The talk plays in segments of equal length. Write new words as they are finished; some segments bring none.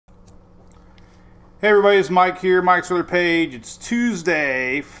Hey everybody, it's Mike here, Mike's Weather Page. It's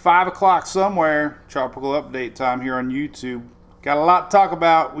Tuesday, 5 o'clock somewhere, tropical update time here on YouTube. Got a lot to talk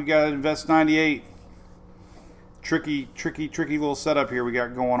about. We got Invest 98. Tricky little setup here we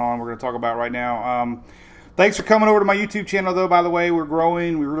got going on. We're going to talk about right now. Thanks for coming over to my YouTube channel, though. By the way, we're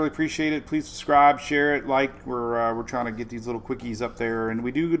growing. We really appreciate it. Please subscribe, share it, like. We're trying to get these little quickies up there, and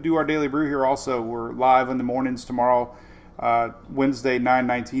we do our daily brew here also. We're live in the mornings tomorrow. Wednesday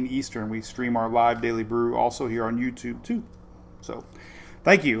 9/19 Eastern. We stream our live daily brew also here on YouTube too. So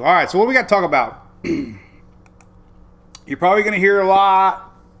thank you. All right, so what we got to talk about? You're probably going to hear a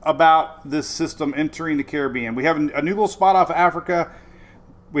lot about this system entering the Caribbean. We have a new little spot off of Africa.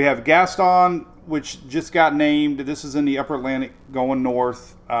 We have Gaston, which just got named. This is in the upper Atlantic going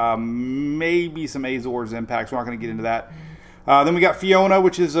north. Maybe some Azores impacts. We're not going to get into that. Then we got Fiona,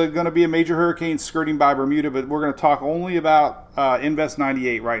 which is going to be a major hurricane skirting by Bermuda, but we're going to talk only about Invest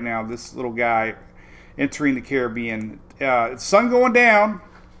 98 right now, this little guy entering the Caribbean. Sun going down,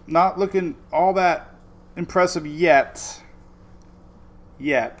 not looking all that impressive yet.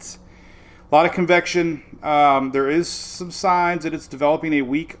 A lot of convection. There is some signs that it's developing a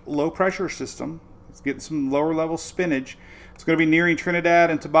weak low-pressure system. It's getting some lower-level spinach. It's going to be nearing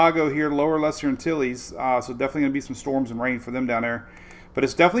Trinidad and Tobago here, lower Lesser Antilles, so definitely going to be some storms and rain for them down there. But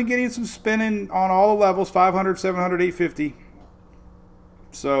it's definitely getting some spinning on all the levels, 500, 700, 850.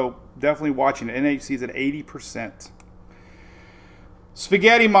 So definitely watching it. NHC is at 80%.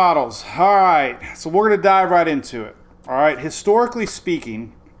 Spaghetti models. All right, so we're going to dive right into it. All right, historically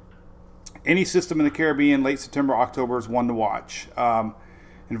speaking, any system in the Caribbean, late September, October is one to watch.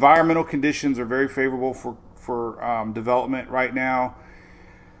 Environmental conditions are very favorable for development right now,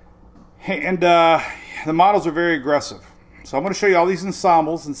 and the models are very aggressive. So I'm going to show you all these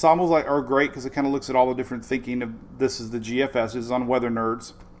ensembles. Ensembles are great because it kind of looks at all the different thinking of this. Is the GFS. This is on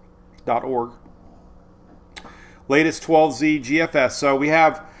weathernerds.org. Latest 12Z GFS. So we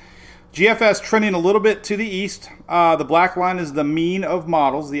have GFS trending a little bit to the east. The black line is the mean of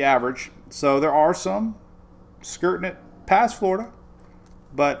models, the average. So there are some skirting it past Florida,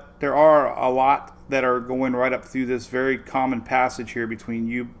 but there are a lot that are going right up through this very common passage here between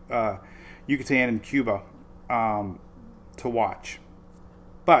Yucatan and Cuba to watch.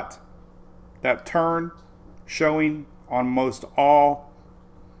 But that turn showing on most all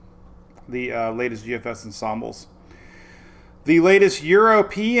the latest GFS ensembles. The latest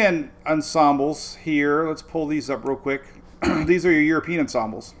European ensembles here, let's pull these up real quick. These are your European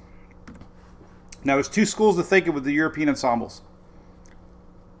ensembles. Now there's two schools of thinking with the European ensembles.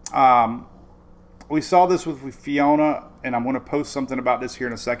 We saw this with Fiona, and I'm going to post something about this here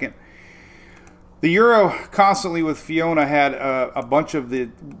in a second. The Euro constantly with Fiona had a bunch of the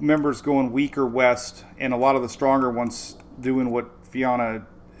members going weaker west, and a lot of the stronger ones doing what Fiona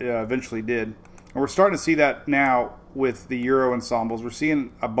eventually did. And we're starting to see that now with the Euro ensembles. We're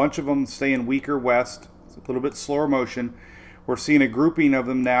seeing a bunch of them staying weaker west, it's a little bit slower motion. We're seeing a grouping of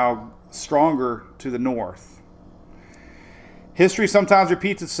them now stronger to the north. History sometimes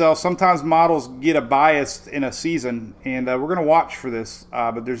repeats itself. Sometimes models get a bias in a season, and we're going to watch for this.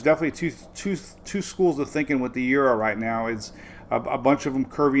 But there's definitely two schools of thinking with the Euro right now. It's a bunch of them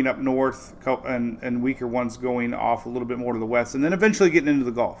curving up north, and weaker ones going off a little bit more to the west, and then eventually getting into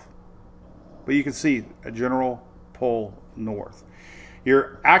the Gulf. But you can see a general pull north.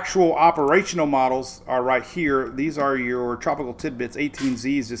 Your actual operational models are right here. These are your tropical tidbits.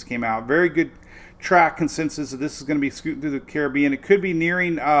 18Zs just came out. Very good track consensus that this is going to be scooting through the Caribbean. It could be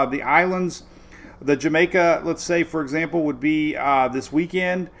nearing the islands. The Jamaica, let's say, for example, would be this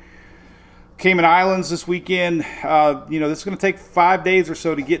weekend. Cayman Islands this weekend. This is going to take 5 days or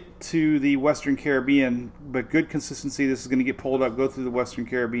so to get to the Western Caribbean, but good consistency. This is going to get pulled up, go through the Western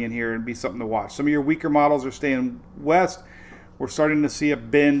Caribbean here, and be something to watch. Some of your weaker models are staying west. We're starting to see a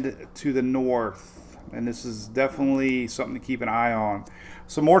bend to the north, and this is definitely something to keep an eye on.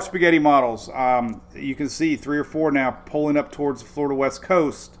 Some more spaghetti models. You can see 3 or 4 now pulling up towards the Florida West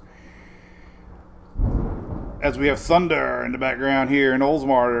Coast. As we have thunder in the background here in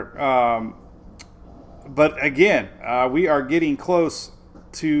Oldsmar. But again, we are getting close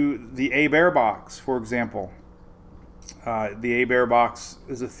to the A-Bear box, for example. The A-Bear box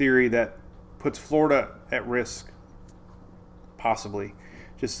is a theory that puts Florida at risk, possibly.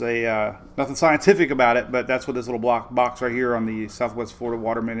 Just nothing scientific about it, but that's what this little box right here on the Southwest Florida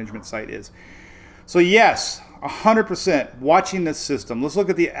Water Management site is. So yes, 100% watching this system. Let's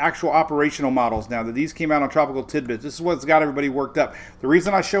look at the actual operational models now. That these came out on Tropical Tidbits. This is what's got everybody worked up. The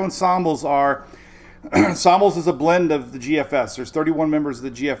reason I show ensembles are ensembles is a blend of the GFS. There's 31 members of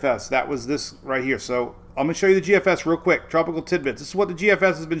the GFS. That was this right here. So I'm going to show you the GFS real quick. Tropical Tidbits. This is what the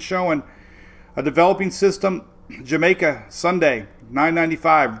GFS has been showing A developing system, Jamaica, Sunday,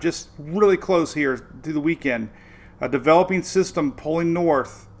 $9.95, just really close here to the weekend. A developing system pulling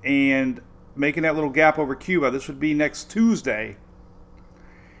north and making that little gap over Cuba. This would be next Tuesday.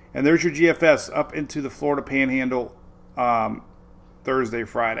 And there's your GFS up into the Florida Panhandle Thursday,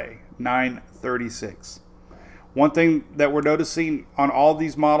 Friday, 9:36. One thing that we're noticing on all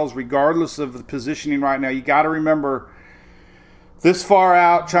these models, regardless of the positioning right now, you got to remember this far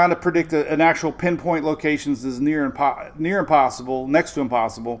out, trying to predict an actual pinpoint locations is near impossible, next to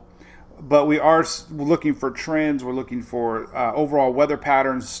impossible. But we are looking for trends. We're looking for overall weather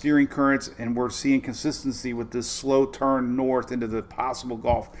patterns, steering currents, and we're seeing consistency with this slow turn north into the possible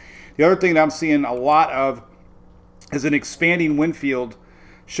Gulf. The other thing that I'm seeing a lot of is an expanding wind field,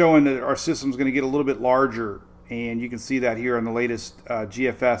 showing that our system's going to get a little bit larger. And you can see that here on the latest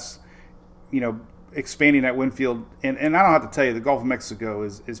GFS, expanding that wind field. And I don't have to tell you, the Gulf of Mexico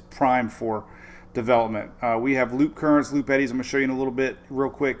is primed for development. We have loop currents, loop eddies. I'm going to show you in a little bit real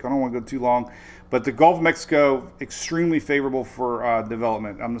quick. I don't want to go too long. But the Gulf of Mexico, extremely favorable for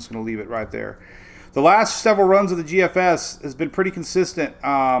development. I'm just going to leave it right there. The last several runs of the GFS has been pretty consistent.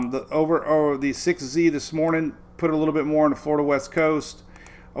 Over the 6Z this morning put a little bit more on the Florida West Coast.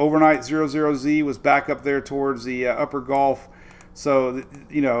 Overnight 00Z was back up there towards the upper Gulf. So,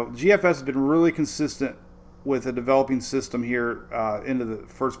 GFS has been really consistent with a developing system here into the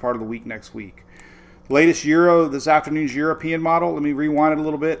first part of the week next week. Latest Euro, this afternoon's European model, let me rewind it a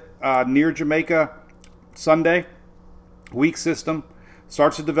little bit. Near Jamaica, Sunday, weak system.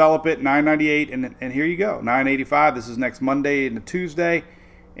 Starts to develop it, 998, and here you go, 985. This is next Monday into Tuesday,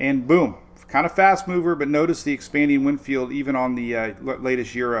 and boom. Kind of fast mover, but notice the expanding wind field even on the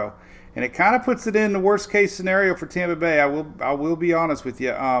latest Euro, and it kind of puts it in the worst case scenario for Tampa Bay. I will be honest with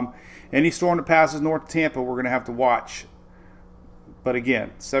you. Any storm that passes north of Tampa, we're going to have to watch. But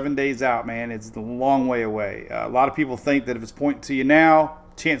again, 7 days out, man, it's a long way away. A lot of people think that if it's pointing to you now,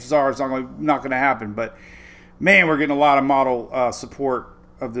 chances are it's not going to happen. But man, we're getting a lot of model support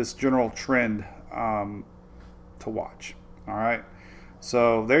of this general trend to watch. All right.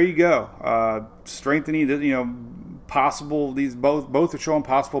 So there you go. Strengthening, possible. These both are showing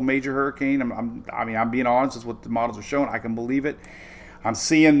possible major hurricane. I'm being honest. That's what the models are showing. I can believe it. I'm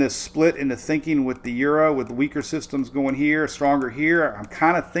seeing this split into thinking with the Euro, with the weaker systems going here, stronger here. I'm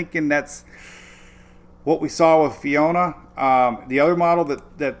kind of thinking that's what we saw with Fiona. The other model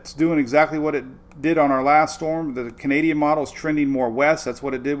that's doing exactly what it did on our last storm, the Canadian model, is trending more west. That's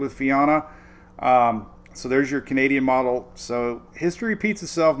what it did with Fiona. So there's your Canadian model. So history repeats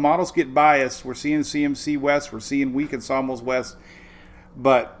itself. Models get biased. We're seeing CMC west. We're seeing weak ensembles west.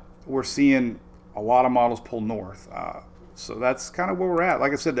 But we're seeing a lot of models pull north. So that's kind of where we're at.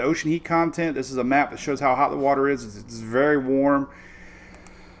 Like I said, the ocean heat content. This is a map that shows how hot the water is. It's very warm.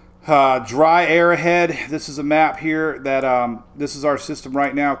 Dry air ahead. This is a map here that this is our system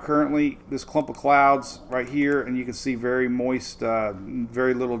right now currently. This clump of clouds right here. And you can see very moist,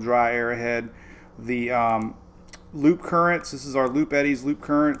 very little dry air ahead. The loop currents, this is our loop eddies, loop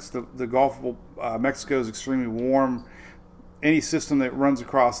currents. The Gulf of Mexico is extremely warm. Any system that runs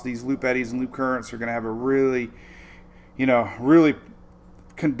across these loop eddies and loop currents are going to have a really, really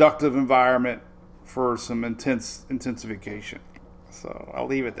conductive environment for some intensification. So I'll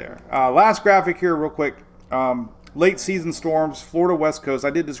leave it there. Last graphic here real quick. Late season storms, Florida West Coast. I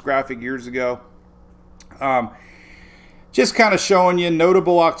did this graphic years ago. Just kind of showing you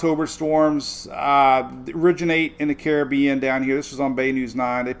notable October storms originate in the Caribbean down here. This was on Bay News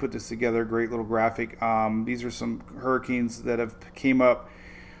 9. They put this together, a great little graphic. These are some hurricanes that have came up,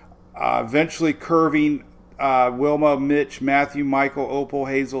 eventually curving. Wilma, Mitch, Matthew, Michael, Opal,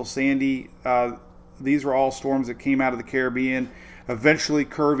 Hazel, Sandy. These were all storms that came out of the Caribbean, eventually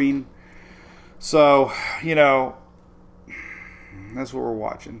curving. So, that's what we're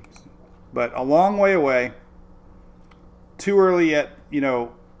watching. But a long way away. Too early yet,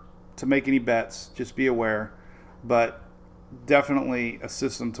 to make any bets. Just be aware. But definitely a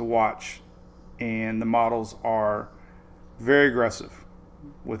system to watch. And the models are very aggressive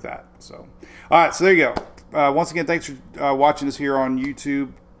with that. So, all right, so there you go. Once again, thanks for watching this here on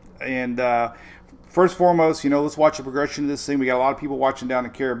YouTube. And first and foremost, let's watch the progression of this thing. We got a lot of people watching down the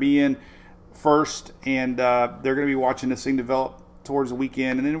Caribbean first. And they're going to be watching this thing develop towards the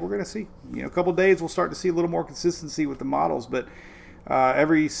weekend, and then we're going to see, a couple of days we'll start to see a little more consistency with the models. But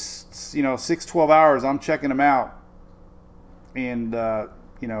every 6-12 hours I'm checking them out, and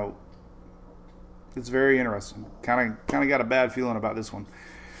it's very interesting. Kind of got a bad feeling about this one.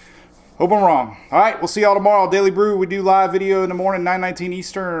 Hope I'm wrong. All right, we'll see y'all tomorrow. Daily Brew, we do live video in the morning, 9:19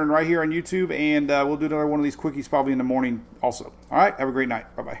 Eastern, right here on YouTube, and we'll do another one of these quickies probably in the morning also. All right, have a great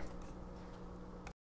night. Bye bye.